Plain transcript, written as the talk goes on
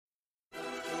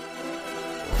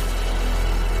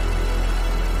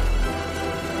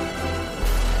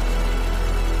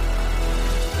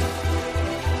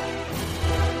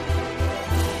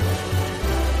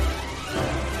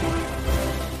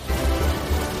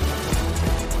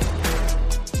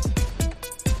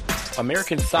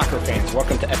American soccer fans,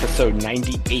 welcome to episode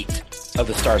 98 of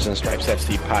the Stars and Stripes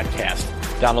FC podcast.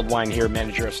 Donald Wine here,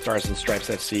 manager of Stars and Stripes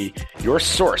FC, your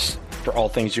source for all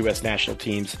things U.S. national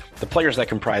teams, the players that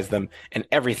comprise them, and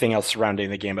everything else surrounding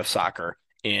the game of soccer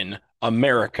in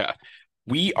America.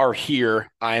 We are here.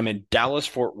 I am in Dallas,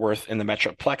 Fort Worth in the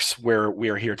Metroplex, where we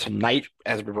are here tonight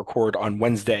as we record on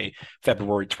Wednesday,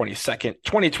 February 22nd,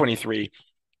 2023.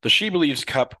 The She Believes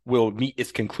Cup will meet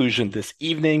its conclusion this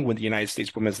evening when the United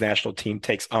States women's national team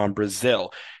takes on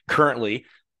Brazil. Currently,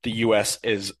 the U.S.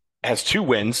 has 2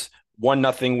 wins,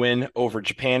 1-0 win over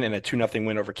Japan and a 2-0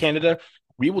 win over Canada.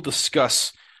 We will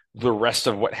discuss the rest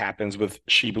of what happens with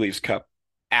She Believes Cup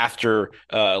after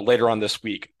later on this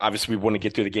week. Obviously, we want to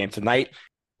get through the game tonight.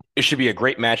 It should be a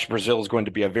great match. Brazil is going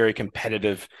to be a very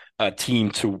competitive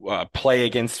team to play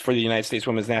against for the United States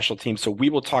women's national team. So we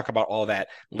will talk about all that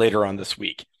later on this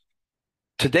week.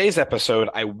 Today's episode,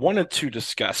 I wanted to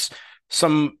discuss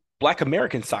some Black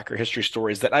American soccer history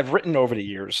stories that I've written over the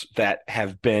years that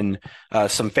have been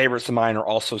some favorites of mine, or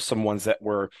also some ones that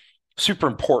were super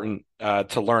important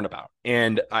to learn about.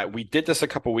 And we did this a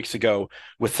couple weeks ago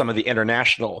with some of the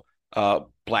international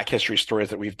Black history stories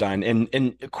that we've done. And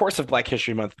in the course of Black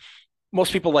History Month,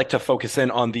 most people like to focus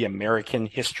in on the American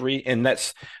history, and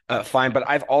that's fine. But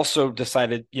I've also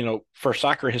decided, for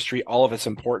soccer history, all of it's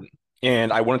important.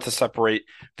 And I wanted to separate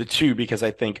the two because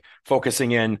I think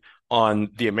focusing in on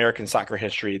the American soccer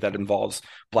history that involves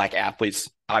Black athletes.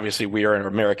 Obviously, we are an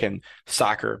American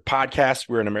soccer podcast.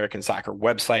 We're an American soccer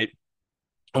website.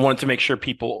 I wanted to make sure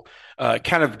people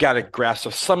kind of got a grasp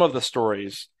of some of the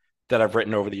stories that I've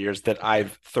written over the years that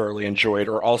I've thoroughly enjoyed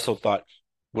or also thought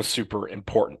was super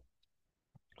important.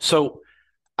 So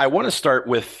I want to start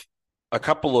with a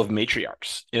couple of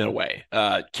matriarchs in a way,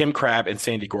 Kim Crabb and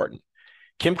Sandy Gordon.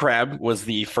 Kim Crabb was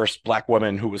the first Black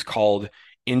woman who was called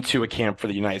into a camp for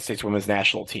the United States women's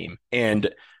national team,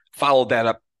 and followed that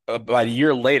up about a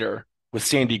year later with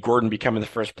Sandy Gordon becoming the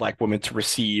first Black woman to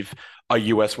receive a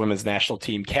U.S. women's national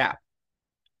team cap.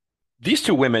 These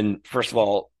 2 women, first of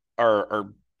all, are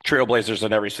trailblazers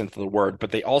in every sense of the word, but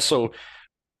they also,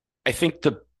 I think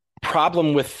the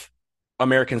problem with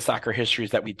American soccer history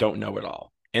is that we don't know it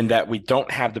all, and that we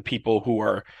don't have the people who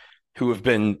have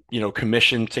been,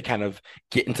 commissioned to kind of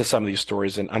get into some of these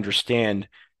stories and understand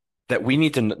that we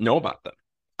need to know about them.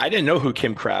 I didn't know who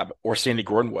Kim Crabb or Sandy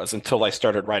Gordon was until I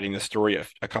started writing this story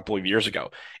a couple of years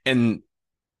ago. And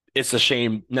it's a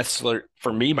shame necessarily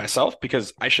for me, myself,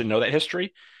 because I should know that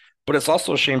history, but it's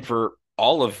also a shame for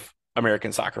all of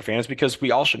American soccer fans because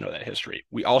we all should know that history.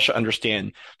 We all should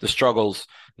understand the struggles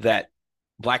that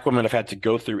Black women have had to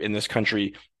go through in this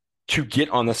country to get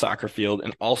on the soccer field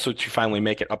and also to finally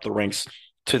make it up the ranks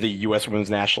to the U.S. women's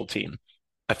national team.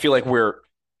 I feel like we're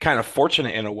kind of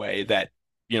fortunate in a way that,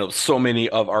 so many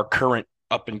of our current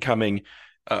up and coming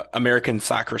American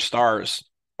soccer stars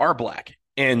are Black,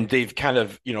 and they've kind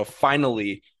of,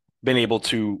 finally been able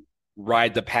to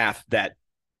ride the path that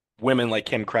women like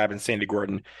Kim Crabb and Sandy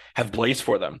Gordon have blazed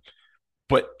for them.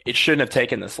 But it shouldn't have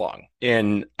taken this long.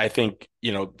 And I think,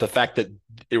 the fact that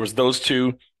it was those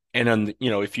 2. And then,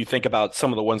 if you think about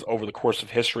some of the ones over the course of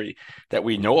history that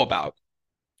we know about,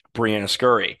 Brianna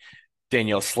Scurry,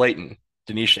 Danielle Slayton,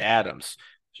 Denisha Adams,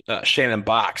 Shannon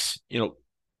Box,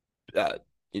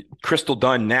 Crystal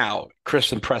Dunn now,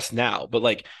 Kristen Press now.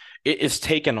 But it's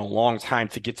taken a long time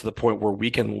to get to the point where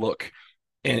we can look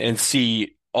and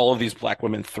see all of these Black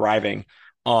women thriving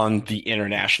on the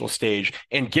international stage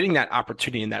and getting that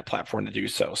opportunity and that platform to do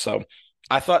so. So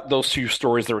I thought those 2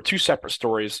 stories, there were 2 separate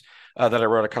stories that I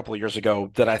wrote a couple of years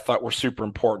ago that I thought were super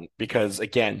important because,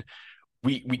 again,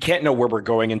 we can't know where we're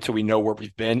going until we know where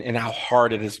we've been and how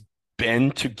hard it has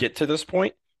been to get to this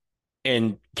point.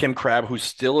 And Kim Crabb, who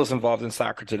still is involved in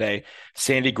soccer today,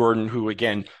 Sandy Gordon, who,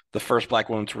 again, the first Black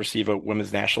woman to receive a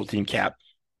women's national team cap,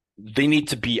 they need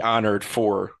to be honored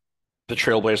for the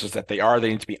trailblazers that they are. They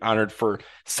need to be honored for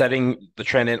setting the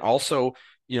trend and also,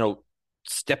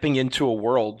 stepping into a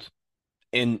world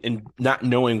and not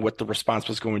knowing what the response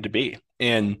was going to be.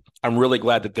 And I'm really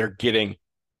glad that they're getting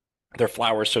their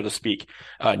flowers, so to speak,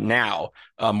 now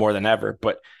more than ever.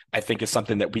 But I think it's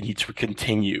something that we need to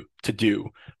continue to do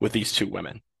with these 2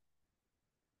 women.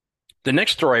 The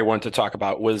next story I wanted to talk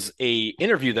about was a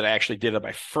interview that I actually did in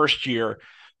my first year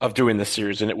of doing this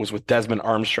series, and it was with Desmond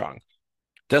Armstrong.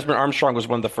 Desmond Armstrong was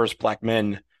one of the first Black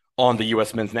men on the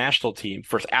U.S. men's national team,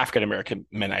 first African-American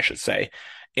men, I should say.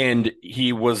 And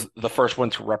he was the first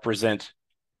one to represent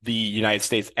the United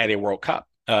States at a World Cup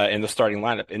in the starting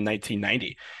lineup in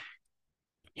 1990.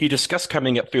 He discussed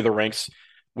coming up through the ranks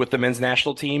with the men's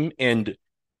national team and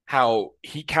how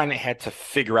he kind of had to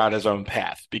figure out his own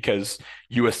path because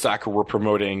U.S. Soccer were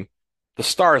promoting the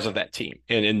stars of that team.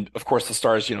 And of course, the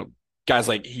stars, guys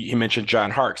like he mentioned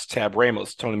John Harkes, Tab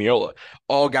Ramos, Tony Meola,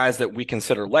 all guys that we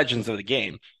consider legends of the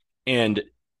game. And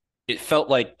it felt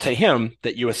like to him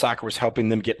that U.S. Soccer was helping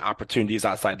them get opportunities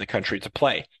outside the country to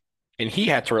play. And he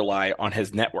had to rely on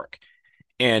his network.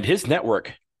 And his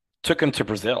network took him to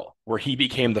Brazil, where he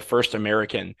became the first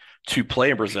American to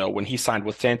play in Brazil when he signed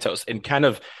with Santos. And kind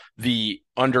of the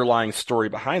underlying story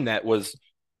behind that was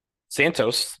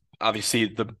Santos, obviously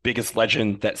the biggest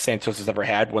legend that Santos has ever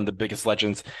had, one of the biggest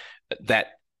legends that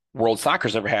world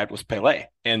soccer's ever had was Pelé.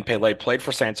 And Pelé played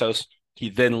for Santos. He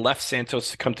then left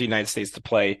Santos to come to the United States to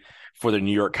play for the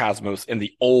New York Cosmos in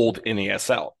the old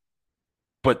NASL.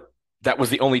 But that was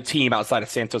the only team outside of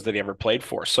Santos that he ever played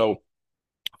for. So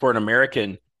for an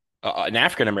American, an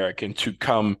African American to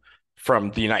come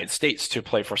from the United States to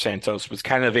play for Santos was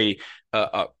kind of a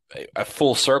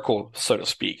full circle, so to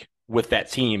speak, with that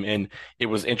team. And it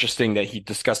was interesting that he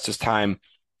discussed his time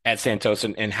at Santos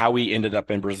and how he ended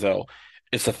up in Brazil.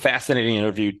 It's a fascinating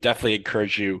interview. Definitely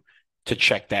encourage you to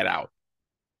check that out.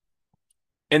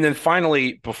 And then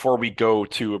finally, before we go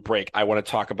to a break, I want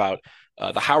to talk about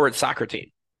the Howard soccer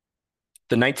team,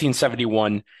 the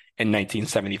 1971 and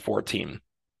 1974 team.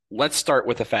 Let's start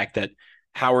with the fact that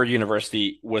Howard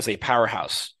University was a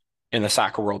powerhouse in the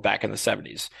soccer world back in the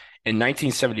 70s. In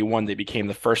 1971, they became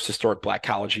the first historic Black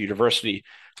college university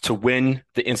to win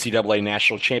the NCAA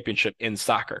national championship in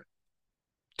soccer,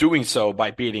 doing so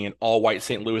by beating an all-white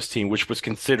St. Louis team, which was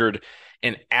considered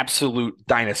an absolute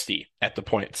dynasty at the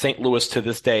point. St. Louis, to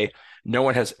this day, no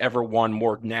one has ever won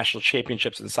more national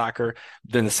championships in soccer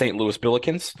than the St. Louis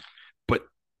Billikens. But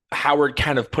Howard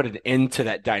kind of put an end to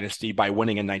that dynasty by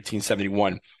winning in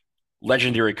 1971.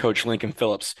 Legendary coach Lincoln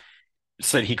Phillips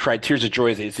said he cried tears of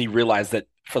joy as he realized that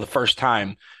for the first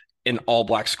time, an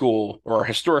all-black school or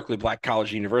historically Black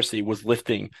college university was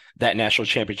lifting that national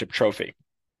championship trophy.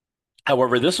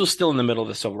 However, this was still in the middle of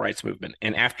the civil rights movement.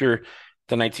 And after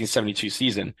the 1972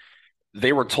 season,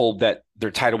 they were told that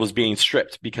their title was being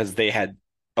stripped because they had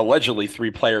allegedly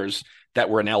 3 players that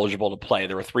were ineligible to play.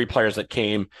 There were 3 players that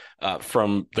came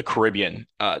from the Caribbean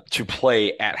to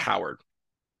play at Howard.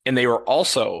 And they were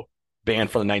also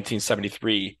banned for the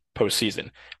 1973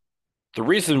 postseason. The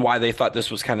reason why they thought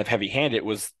this was kind of heavy-handed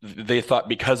was they thought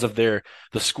because of the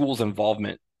school's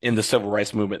involvement in the civil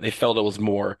rights movement, they felt it was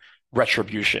more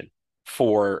retribution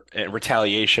for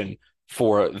retaliation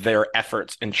for their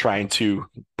efforts in trying to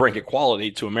bring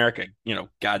equality to America.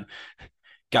 God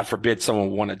forbid someone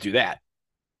would want to do that.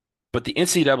 But the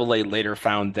NCAA later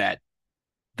found that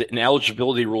the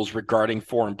ineligibility rules regarding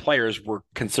foreign players were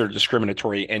considered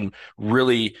discriminatory and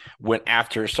really went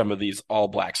after some of these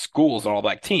all-black schools and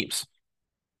all-black teams.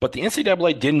 But the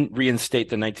NCAA didn't reinstate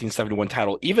the 1971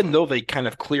 title, even though they kind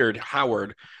of cleared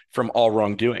Howard from all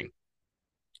wrongdoing.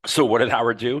 So what did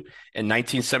Howard do? In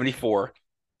 1974,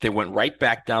 they went right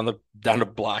back down the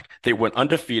block. They went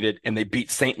undefeated, and they beat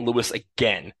St. Louis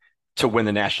again to win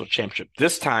the national championship.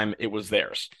 This time, it was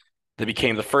theirs. They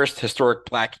became the first historic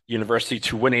Black university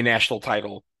to win a national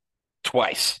title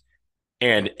twice.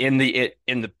 And in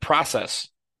the process,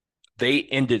 they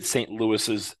ended St.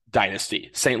 Louis's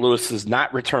dynasty. St. Louis has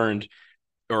not returned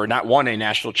or not won a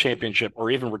national championship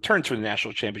or even returned to a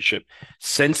national championship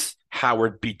since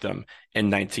Howard beat them in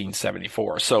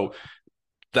 1974. So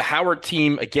the Howard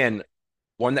team, again,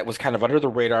 one that was kind of under the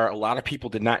radar. A lot of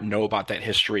people did not know about that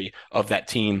history of that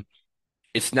team.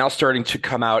 It's now starting to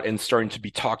come out and starting to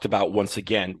be talked about once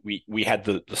again. We had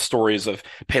the stories of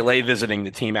Pelé visiting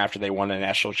the team after they won a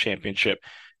national championship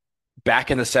back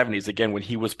in the 70s, again, when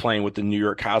he was playing with the New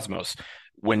York Cosmos.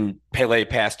 When Pelé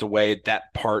passed away,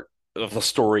 that part of the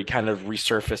story kind of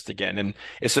resurfaced again. And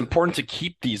it's important to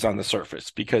keep these on the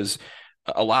surface because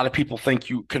a lot of people think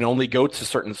you can only go to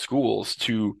certain schools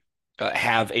to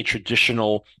have a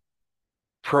traditional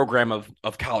program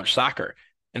of college soccer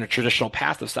and a traditional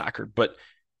path of soccer, but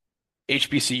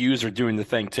HBCUs are doing the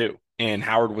thing too. And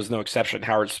Howard was no exception.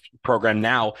 Howard's program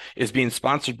now is being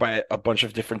sponsored by a bunch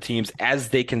of different teams as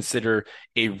they consider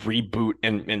a reboot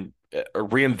and a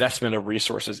reinvestment of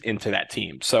resources into that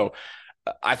team. So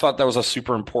I thought that was a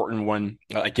super important one.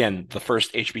 Again, the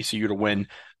first HBCU to win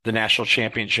the national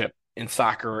championship in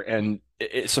soccer. And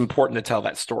it's important to tell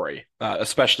that story,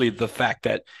 especially the fact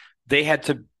that they had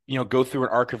to, go through an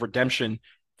arc of redemption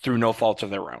through no fault of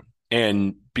their own.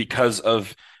 And because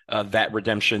of that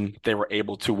redemption, they were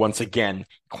able to once again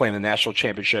claim the national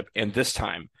championship. And this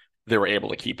time they were able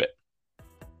to keep it.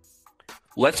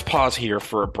 Let's pause here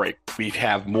for a break. We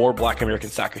have more Black American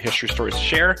soccer history stories to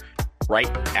share right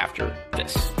after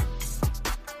this.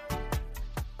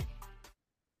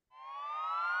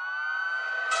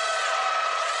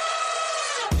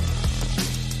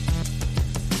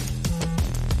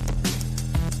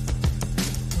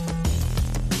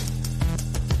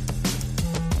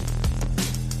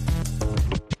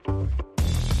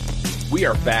 We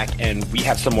are back, and we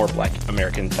have some more Black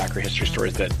American soccer history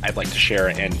stories that I'd like to share,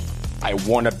 and I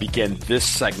want to begin this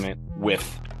segment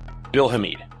with Bill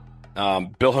Hamid.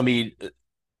 Bill Hamid,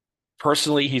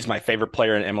 personally, he's my favorite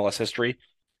player in MLS history.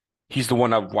 He's the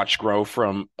one I've watched grow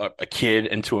from a kid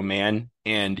into a man,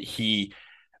 and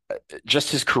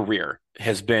just his career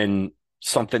has been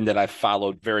something that I've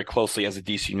followed very closely as a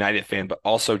DC United fan, but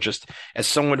also just as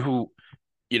someone who,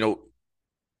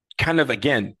 kind of,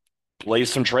 again,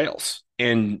 blazed some trails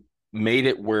and made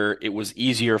it where it was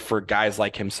easier for guys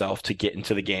like himself to get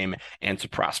into the game and to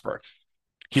prosper.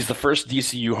 He's the first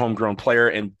DCU homegrown player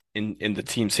in the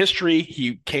team's history.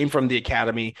 He came from the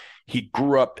academy. He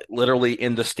grew up literally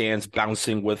in the stands,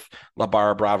 bouncing with La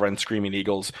Barra Brava and Screaming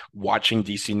Eagles, watching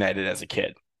DC United as a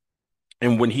kid.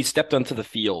 And when he stepped onto the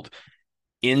field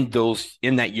in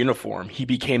that uniform, he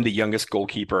became the youngest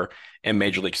goalkeeper in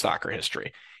Major League Soccer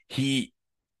history. He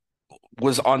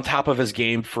was on top of his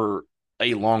game for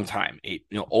a long time,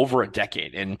 over a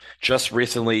decade. And just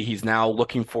recently, he's now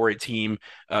looking for a team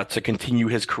to continue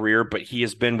his career, but he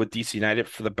has been with DC United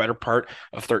for the better part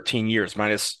of 13 years,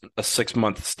 minus a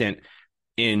 6-month stint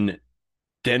in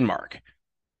Denmark.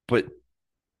 But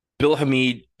Bill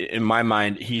Hamid, in my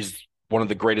mind, he's one of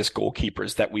the greatest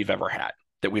goalkeepers that we've ever had,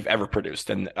 that we've ever produced.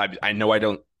 And I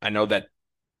know that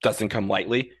doesn't come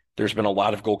lightly. There's been a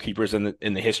lot of goalkeepers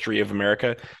in the history of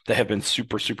America that have been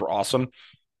super, super awesome.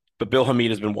 But Bill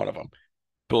Hamid has been one of them.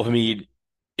 Bill Hamid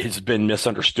has been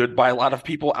misunderstood by a lot of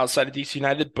people outside of DC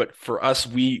United, but for us,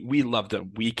 we loved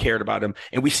him. We cared about him,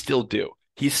 and we still do.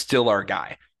 He's still our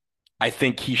guy. I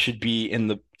think he should be in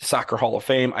the Soccer Hall of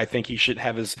Fame. I think he should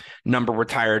have his number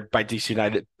retired by DC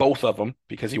United, both of them,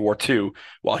 because he wore 2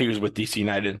 while he was with DC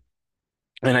United.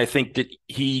 And I think that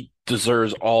he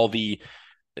deserves all the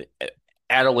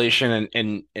adulation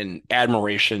and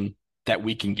admiration that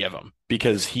we can give him,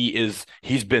 because he's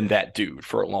been that dude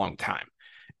for a long time.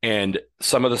 And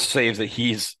some of the saves that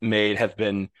he's made have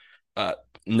been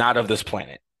not of this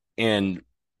planet. And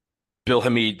Bill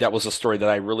Hamid, that was a story that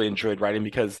I really enjoyed writing,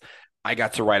 because I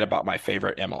got to write about my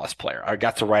favorite MLS player. I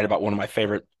got to write about one of my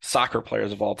favorite soccer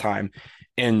players of all time.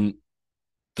 And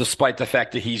despite the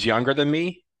fact that he's younger than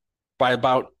me by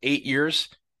about 8 years,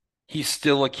 he's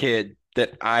still a kid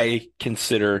that I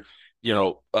consider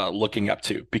looking up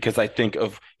to, because I think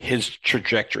of his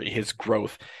trajectory, his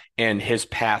growth, and his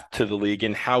path to the league,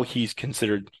 and how he's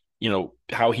considered,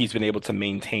 how he's been able to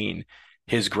maintain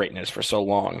his greatness for so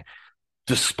long,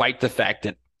 despite the fact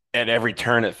that at every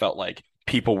turn it felt like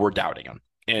people were doubting him.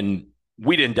 And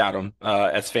we didn't doubt him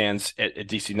as fans at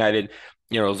DC United.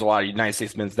 There was a lot of United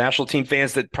States men's national team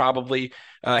fans that probably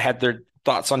had their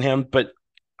thoughts on him, but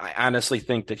I honestly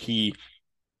think that he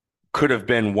could have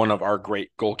been one of our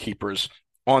great goalkeepers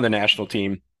on the national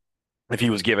team if he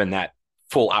was given that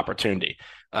full opportunity.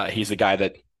 He's a guy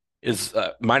that is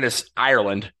minus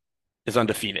Ireland is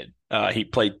undefeated. He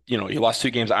played, he lost 2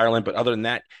 games to Ireland, but other than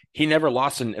that, he never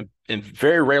lost, and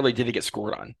very rarely did he get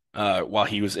scored on while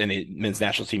he was in a men's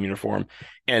national team uniform.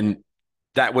 And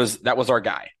that was our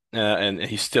guy, and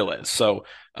he still is. So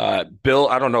Bill,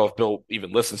 I don't know if Bill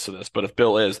even listens to this, but if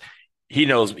Bill is, he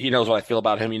knows what I feel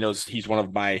about him. He knows he's one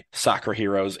of my soccer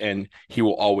heroes, and he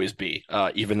will always be.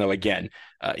 Even though, again,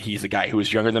 he's a guy who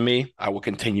is younger than me, I will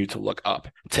continue to look up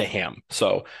to him.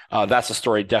 So that's a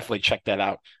story. Definitely check that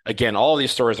out. Again, all of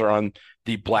these stories are on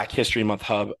the Black History Month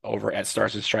hub over at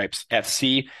Stars and Stripes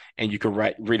FC, and you can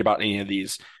read about any of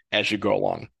these as you go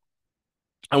along.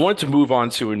 I wanted to move on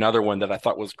to another one that I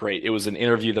thought was great. It was an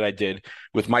interview that I did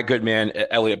with my good man,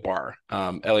 Elliot Barr.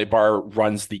 Elliot Barr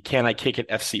runs the Can I Kick It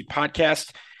FC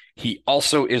podcast. He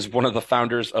also is one of the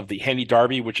founders of the Henny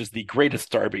Derby, which is the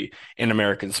greatest derby in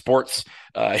American sports.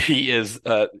 He's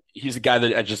a guy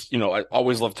that I just, I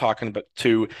always love talking about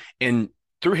too. And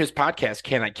through his podcast,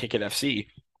 Can I Kick It FC,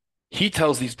 he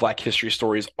tells these Black history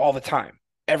stories all the time.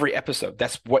 Every episode,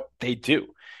 that's what they do.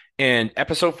 And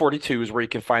episode 42 is where you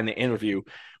can find the interview.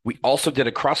 We also did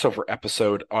a crossover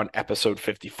episode on episode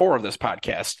 54 of this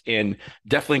podcast, and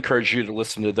definitely encourage you to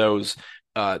listen to those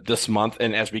this month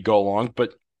and as we go along.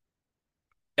 But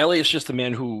Elliot's just a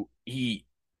man who he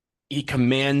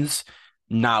commands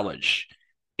knowledge.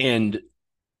 And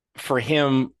for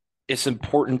him, it's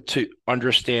important to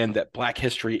understand that Black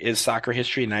history is soccer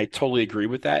history, and I totally agree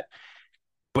with that.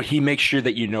 But he makes sure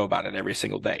that you know about it every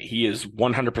single day. He is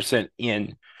 100%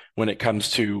 in when it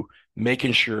comes to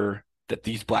making sure that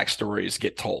these Black stories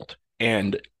get told.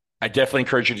 And I definitely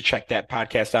encourage you to check that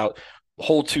podcast out. The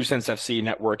whole 2 Cents FC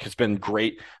network has been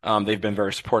great. They've been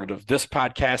very supportive of this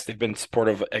podcast. They've been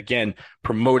supportive, again,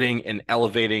 promoting and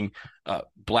elevating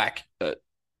Black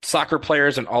soccer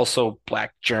players and also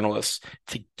Black journalists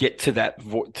to get to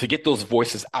to get those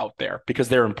voices out there because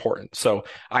they're important. So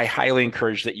I highly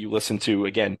encourage that you listen to,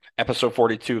 again, episode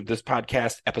 42 of this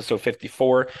podcast, episode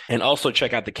 54, and also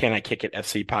check out the Can I Kick It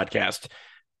FC podcast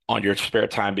on your spare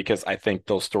time, because I think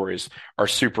those stories are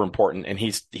super important, and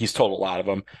he's told a lot of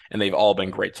them, and they've all been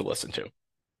great to listen to.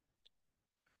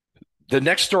 The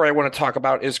next story I want to talk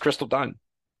about is Crystal Dunn.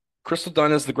 Crystal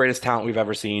Dunn is the greatest talent we've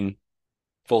ever seen,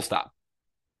 full stop,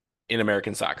 in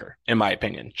American soccer, in my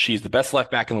opinion. She's the best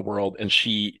left back in the world, and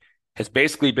she has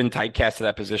basically been typecast to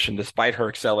that position despite her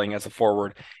excelling as a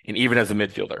forward and even as a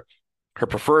midfielder. Her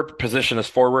preferred position is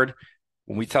forward.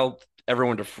 When we tell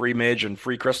everyone to free Midge and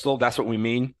free Crystal, that's what we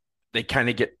mean. They kind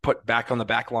of get put back on the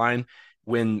back line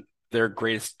when their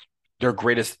greatest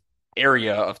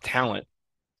area of talent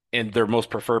and their most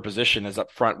preferred position is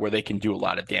up front, where they can do a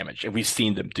lot of damage. And we've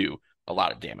seen them do a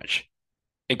lot of damage.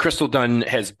 And Crystal Dunn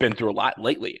has been through a lot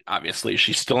lately, obviously.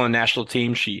 She's still on the national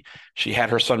team. She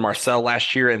had her son Marcel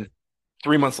last year, and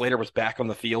 3 months later was back on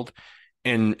the field,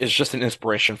 and is just an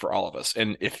inspiration for all of us.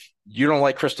 And if you don't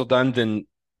like Crystal Dunn, then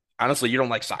honestly, you don't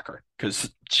like soccer, because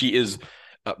she is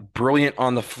brilliant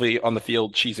on the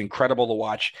field. She's incredible to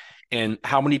watch. And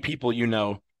how many people you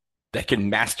know that can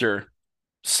master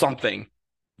something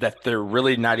that they're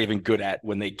really not even good at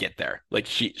when they get there? Like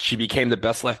she became the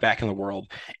best left back in the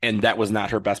world, and that was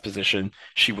not her best position.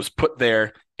 She was put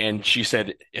there, and she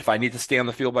said, if I need to stay on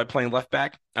the field by playing left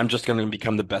back, I'm just going to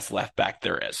become the best left back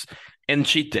there is. And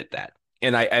she did that.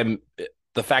 And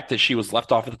the fact that she was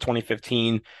left off of the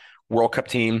 2015 World Cup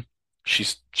team,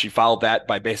 she followed that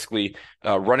by basically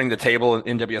running the table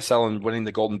in NWSL and winning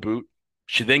the Golden Boot.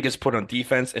 She then gets put on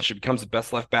defense, and she becomes the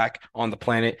best left back on the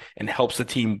planet and helps the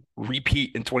team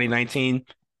repeat in 2019.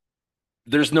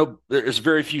 There's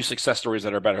very few success stories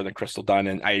that are better than Crystal Dunn,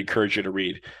 and I encourage you to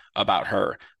read about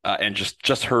her and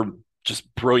just her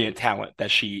brilliant talent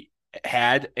that she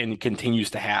had and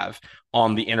continues to have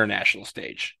on the international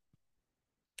stage.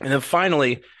 And then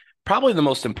finally, probably the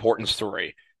most important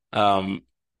story,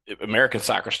 American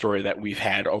soccer story that we've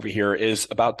had over here, is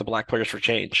about the Black Players for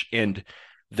Change and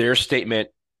their statement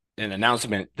and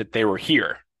announcement that they were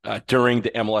here during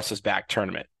the MLS is Back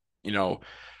tournament. You know,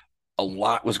 a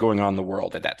lot was going on in the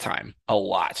world at that time, a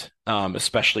lot,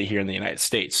 especially here in the United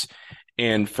States.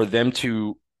 And for them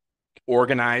to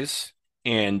organize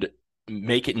and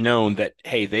make it known that,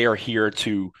 hey, they are here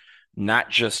to not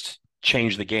just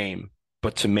change the game,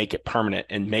 but to make it permanent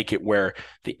and make it where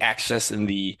the access and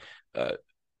the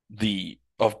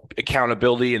of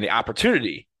accountability and the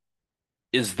opportunity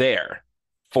is there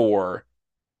for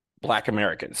Black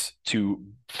Americans to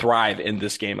thrive in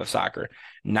this game of soccer,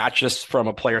 not just from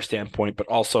a player standpoint, but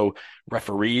also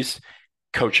referees,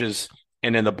 coaches,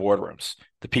 and in the boardrooms,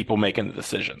 the people making the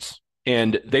decisions.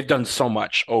 And they've done so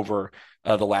much over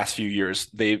the last few years.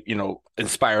 They've,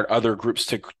 inspired other groups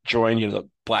to join, the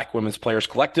Black Women's Players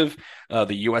Collective.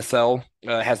 The USL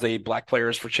has a Black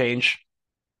Players for Change,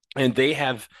 and they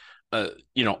have,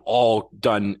 all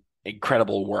done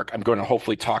incredible work. I'm going to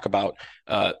hopefully talk about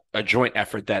a joint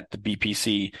effort that the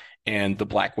BPC and the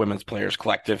Black Women's Players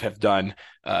Collective have done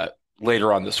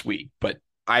later on this week. But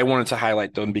I wanted to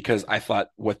highlight them because I thought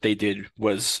what they did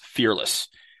was fearless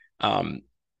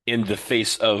in the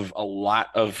face of a lot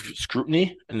of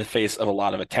scrutiny, in the face of a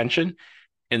lot of attention,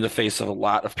 in the face of a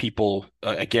lot of people,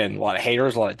 again, a lot of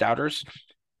haters, a lot of doubters.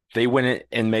 They went in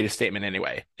and made a statement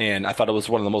anyway. And I thought it was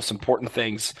one of the most important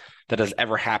things that has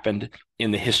ever happened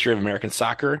in the history of American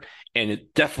soccer. And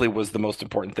it definitely was the most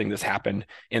important thing that's happened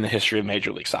in the history of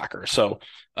Major League Soccer. So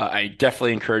I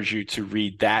definitely encourage you to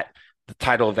read that. The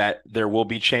title of that, There Will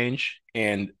Be Change.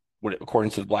 And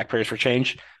according to the Black Players for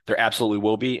Change, there absolutely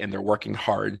will be, and they're working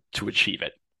hard to achieve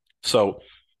it. So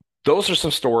those are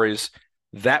some stories.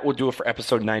 That will do it for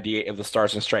episode 98 of the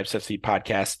Stars and Stripes FC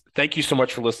podcast. Thank you so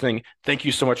much for listening. Thank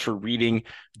you so much for reading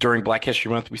during Black History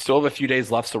Month. We still have a few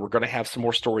days left, so we're going to have some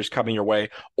more stories coming your way,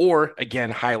 or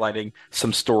again, highlighting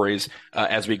some stories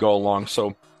as we go along.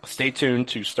 So stay tuned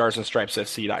to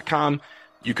starsandstripesfc.com.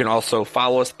 You can also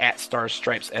follow us at Stars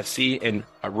Stripes FC. And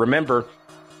remember,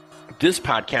 this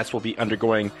podcast will be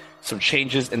undergoing some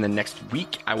changes in the next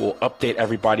week. I will update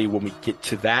everybody when we get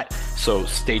to that, so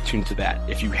stay tuned to that.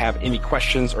 If you have any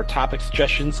questions or topic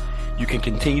suggestions, you can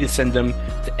continue to send them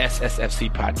to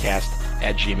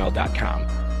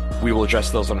ssfcpodcast@gmail.com. We will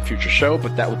address those on a future show,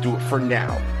 but that will do it for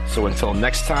now. So until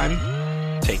next time,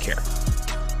 take care.